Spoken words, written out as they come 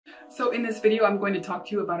So in this video, I'm going to talk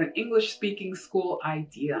to you about an English speaking school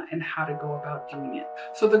idea and how to go about doing it.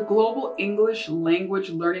 So the global English language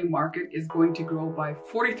learning market is going to grow by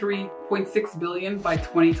 43.6 billion by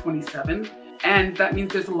 2027. And that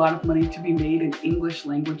means there's a lot of money to be made in English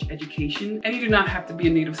language education, and you do not have to be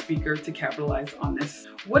a native speaker to capitalize on this.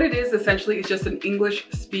 What it is essentially is just an English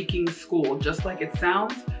speaking school, just like it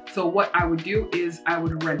sounds. So what I would do is I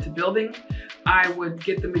would rent a building. I would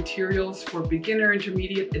get the materials for beginner,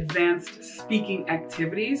 intermediate, advanced speaking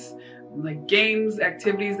activities, like games,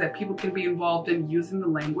 activities that people can be involved in using the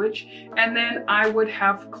language. And then I would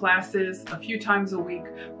have classes a few times a week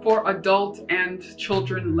for adult and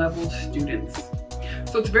children level students.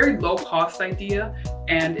 So it's a very low cost idea,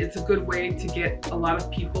 and it's a good way to get a lot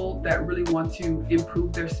of people that really want to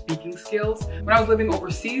improve their speaking skills. When I was living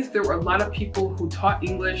overseas, there were a lot of people who taught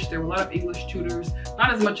English. There were a lot of English tutors,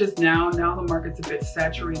 not as much as now. Now the market's a bit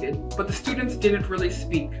saturated, but the students didn't really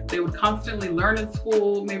speak. They would constantly learn in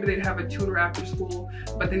school. Maybe they'd have a tutor after school,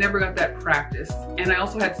 but they never got that practice. And I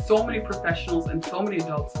also had so many professionals and so many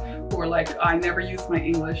adults who were like, I never use my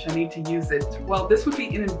English, I need to use it. Well, this would be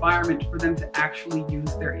an environment for them to actually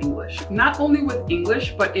use their English. Not only with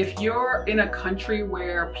English, but if you're in a country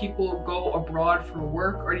where people go abroad for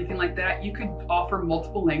work or anything like that, you could offer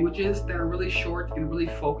multiple languages that are really short and really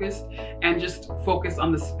focused, and just focus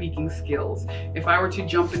on the speaking skills. If I were to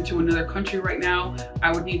jump into another country right now,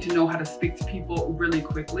 I would need to know how to speak to people really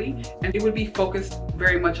quickly, and it would be focused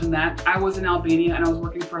very much on that. I was in Albania and I was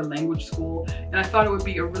working for a language school, and I thought it would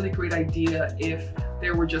be a really great idea if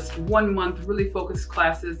there were just 1 month really focused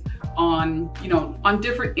classes on, on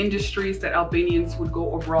different industries that Albanians would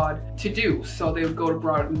go abroad to do. So they would go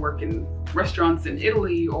abroad and work in restaurants in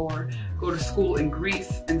Italy or go to school in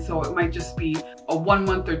Greece. And so it might just be a 1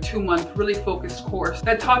 month or 2 month really focused course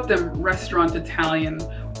that taught them restaurant Italian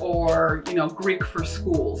or, Greek for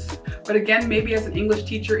schools. But again, maybe as an English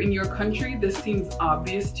teacher in your country, this seems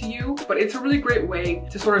obvious to you, but it's a really great way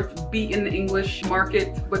to sort of be in the English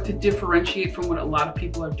market, but to differentiate from what a lot of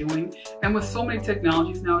people are doing. And with so many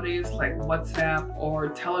technologies nowadays, like WhatsApp or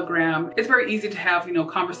Telegram, it's very easy to have,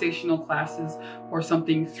 conversational classes or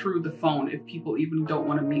something through the phone if people even don't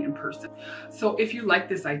want to meet in person. So if you like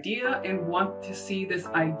this idea and want to see this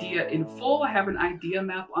idea in full, I have an idea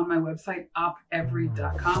map on my website,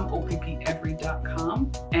 opevery.com,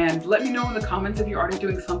 opevery.com. And let me know in the comments if you're already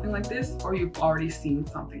doing something like this or you've already seen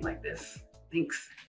something like this. Thanks.